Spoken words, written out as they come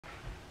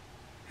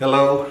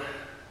Hello,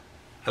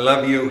 I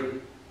love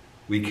you,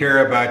 we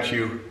care about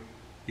you,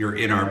 you're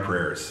in our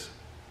prayers.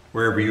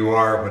 Wherever you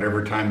are,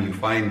 whatever time you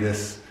find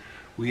this,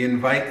 we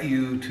invite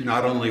you to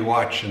not only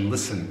watch and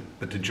listen,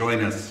 but to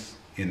join us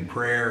in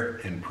prayer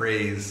and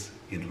praise,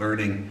 in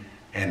learning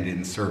and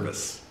in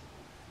service.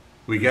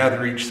 We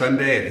gather each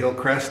Sunday at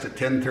Hillcrest at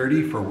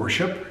 10:30 for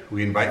worship.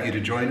 We invite you to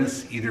join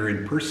us either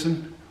in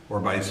person or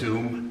by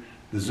Zoom.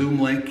 The Zoom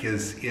link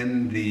is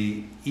in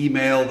the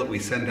email that we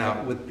send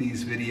out with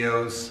these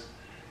videos.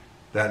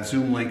 That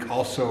Zoom link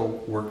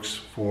also works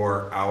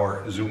for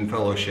our Zoom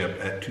fellowship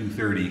at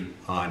 2:30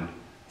 on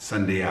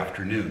Sunday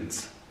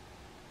afternoons.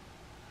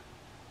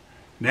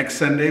 Next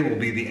Sunday will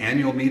be the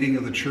annual meeting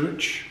of the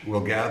church.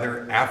 We'll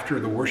gather after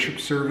the worship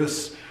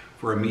service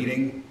for a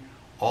meeting.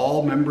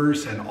 All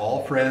members and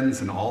all friends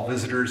and all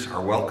visitors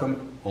are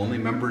welcome. Only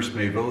members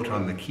may vote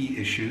on the key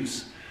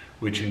issues,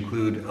 which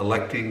include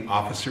electing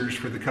officers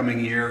for the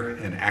coming year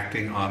and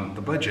acting on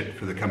the budget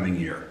for the coming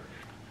year.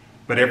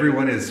 But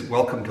everyone is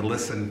welcome to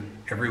listen.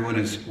 Everyone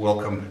is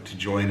welcome to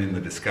join in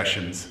the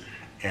discussions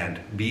and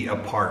be a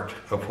part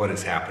of what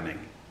is happening.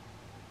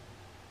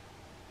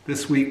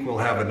 This week we'll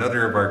have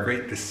another of our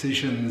great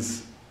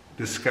decisions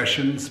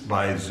discussions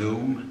by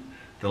Zoom.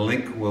 The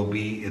link will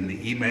be in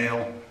the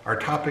email. Our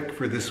topic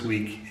for this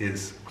week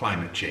is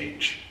climate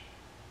change.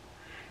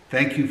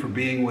 Thank you for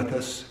being with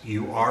us.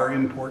 You are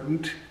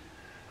important.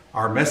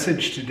 Our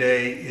message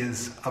today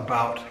is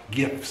about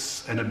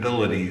gifts and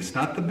abilities,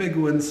 not the big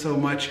ones so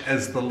much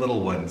as the little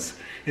ones.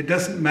 It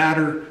doesn't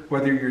matter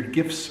whether your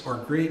gifts are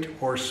great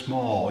or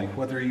small,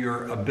 whether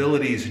your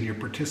abilities and your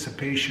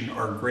participation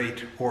are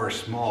great or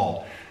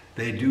small.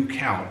 They do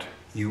count.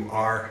 You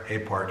are a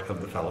part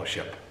of the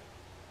fellowship.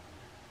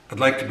 I'd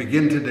like to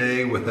begin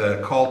today with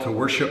a call to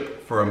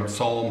worship from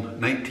Psalm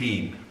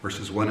 19,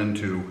 verses 1 and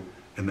 2,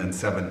 and then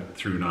 7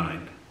 through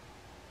 9.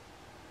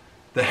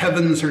 The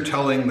heavens are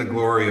telling the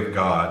glory of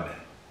God.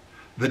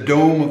 The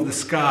dome of the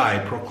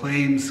sky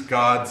proclaims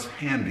God's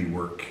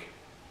handiwork.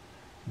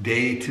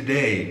 Day to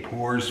day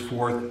pours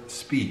forth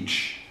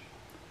speech.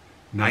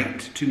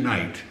 Night to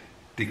night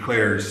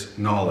declares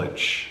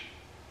knowledge.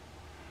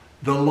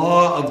 The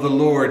law of the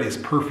Lord is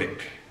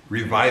perfect,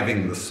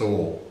 reviving the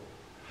soul.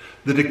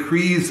 The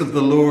decrees of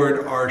the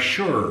Lord are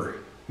sure,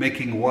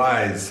 making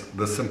wise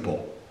the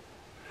simple.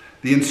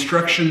 The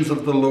instructions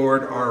of the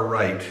Lord are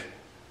right,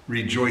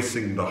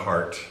 rejoicing the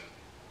heart.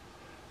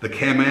 The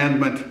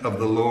commandment of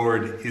the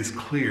Lord is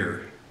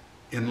clear,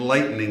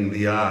 enlightening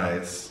the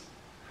eyes.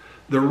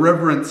 The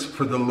reverence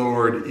for the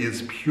Lord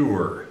is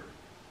pure,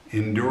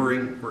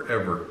 enduring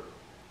forever.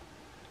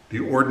 The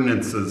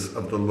ordinances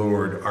of the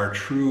Lord are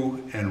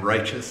true and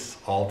righteous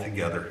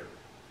altogether.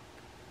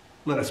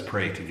 Let us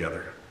pray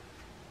together.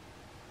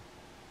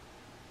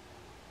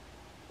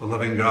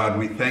 Loving God,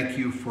 we thank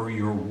you for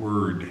your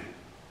word,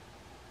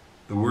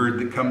 the word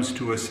that comes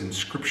to us in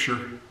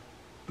Scripture,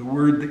 the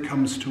word that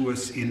comes to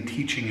us in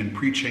teaching and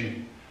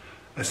preaching,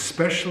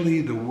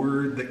 especially the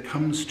word that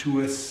comes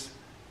to us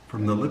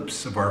from the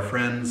lips of our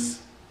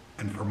friends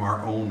and from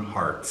our own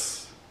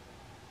hearts.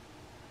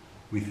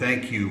 We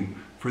thank you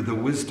for the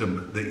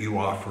wisdom that you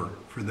offer,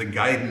 for the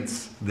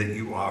guidance that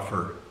you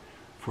offer,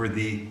 for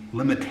the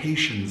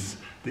limitations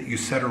that you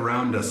set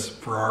around us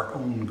for our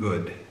own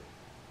good.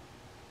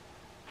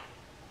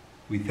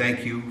 We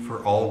thank you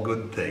for all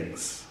good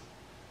things.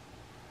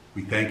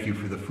 We thank you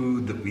for the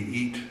food that we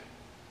eat,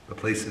 the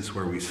places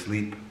where we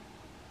sleep,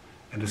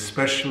 and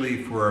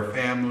especially for our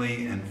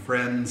family and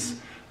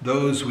friends,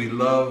 those we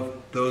love,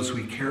 those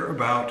we care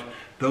about,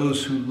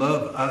 those who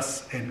love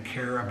us and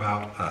care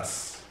about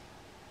us.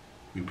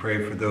 We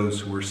pray for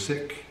those who are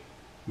sick.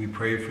 We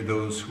pray for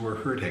those who are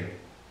hurting.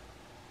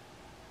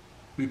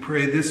 We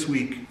pray this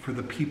week for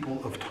the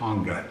people of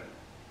Tonga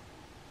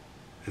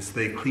as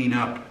they clean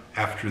up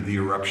after the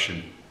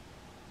eruption.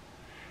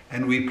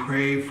 And we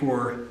pray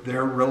for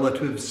their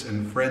relatives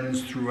and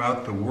friends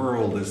throughout the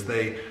world as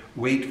they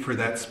wait for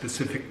that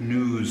specific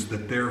news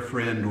that their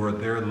friend or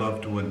their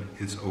loved one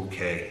is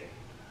okay.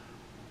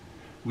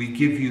 We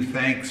give you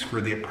thanks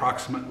for the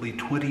approximately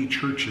 20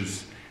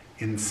 churches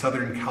in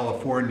Southern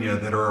California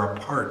that are a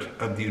part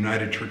of the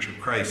United Church of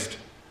Christ,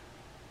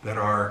 that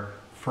are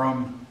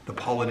from the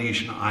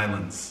Polynesian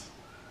Islands,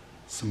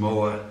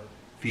 Samoa,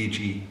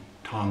 Fiji,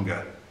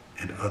 Tonga,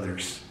 and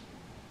others.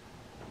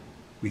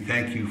 We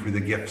thank you for the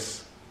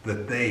gifts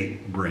that they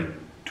bring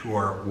to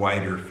our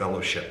wider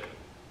fellowship.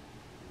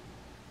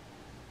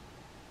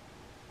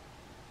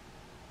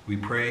 We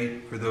pray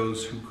for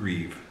those who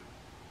grieve,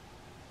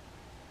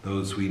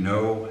 those we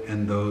know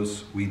and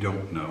those we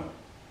don't know.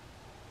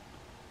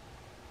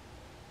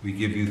 We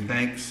give you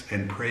thanks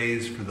and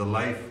praise for the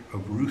life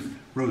of Ruth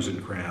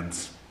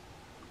Rosencrantz.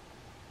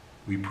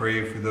 We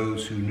pray for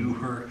those who knew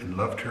her and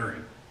loved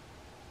her.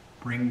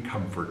 Bring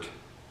comfort,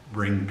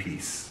 bring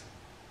peace.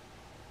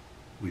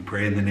 We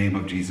pray in the name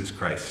of Jesus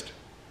Christ.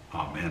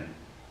 Amen.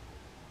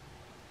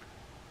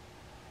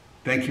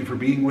 Thank you for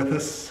being with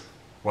us.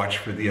 Watch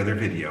for the other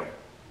video.